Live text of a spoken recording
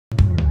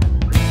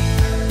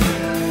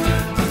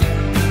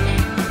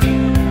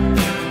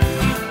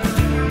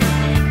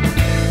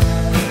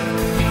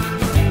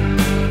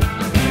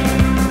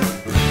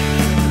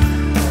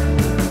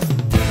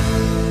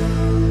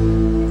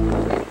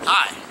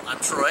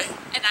Troy.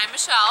 And I'm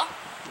Michelle.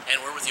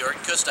 And we're with the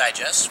Oregon Coast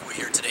Digest. We're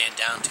here today in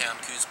downtown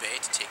Coos Bay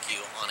to take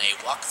you on a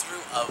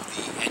walkthrough of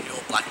the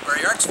annual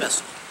Blackberry Arts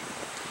Festival.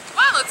 Come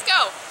on, let's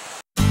go.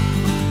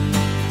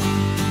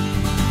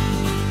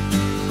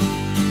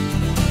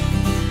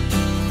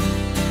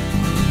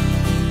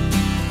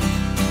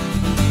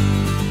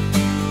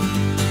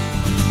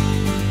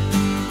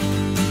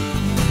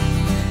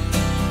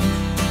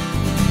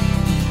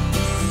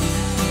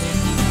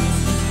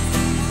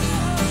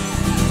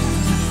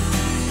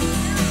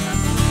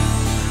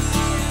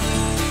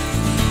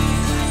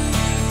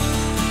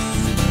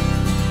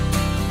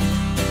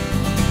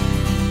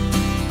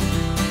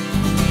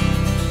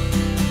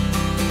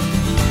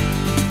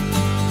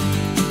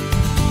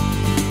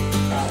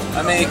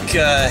 I make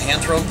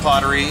hand-thrown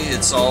pottery.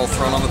 It's all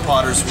thrown on the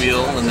potter's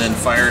wheel and then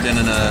fired in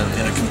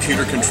a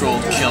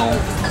computer-controlled kiln.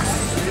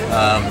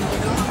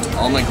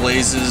 All my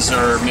glazes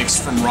are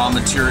mixed from raw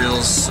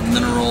materials,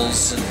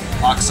 minerals, and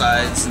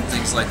oxides and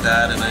things like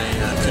that, and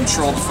I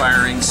control the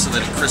firing so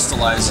that it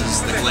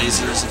crystallizes the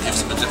glazes and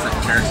gives them a different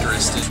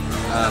characteristic.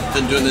 I've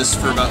been doing this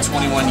for about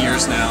 21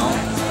 years now.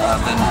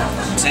 I've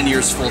been 10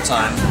 years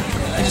full-time.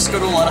 I just go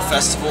to a lot of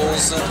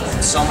festivals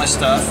and sell my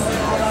stuff.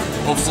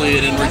 Hopefully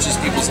it enriches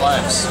people's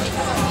lives.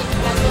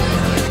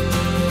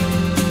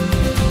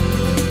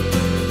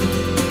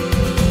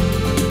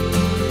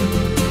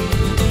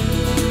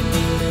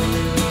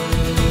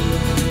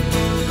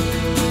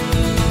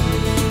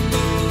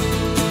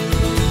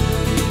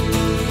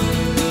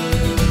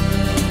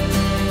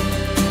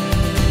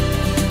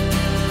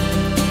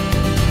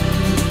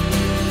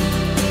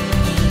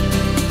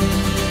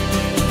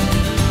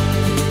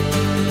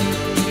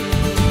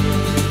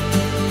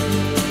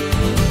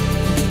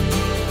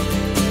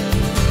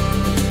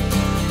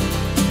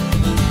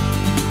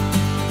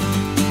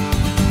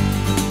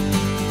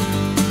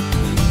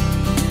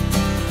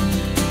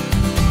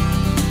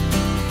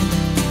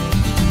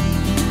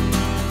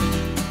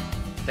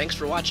 Thanks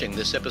for watching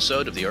this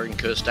episode of the Oregon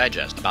Coast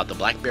Digest about the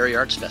Blackberry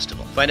Arts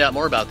Festival. Find out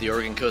more about the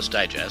Oregon Coast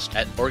Digest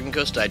at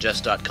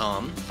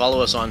OregonCoastDigest.com.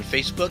 Follow us on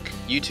Facebook,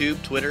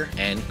 YouTube, Twitter,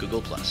 and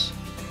Google+.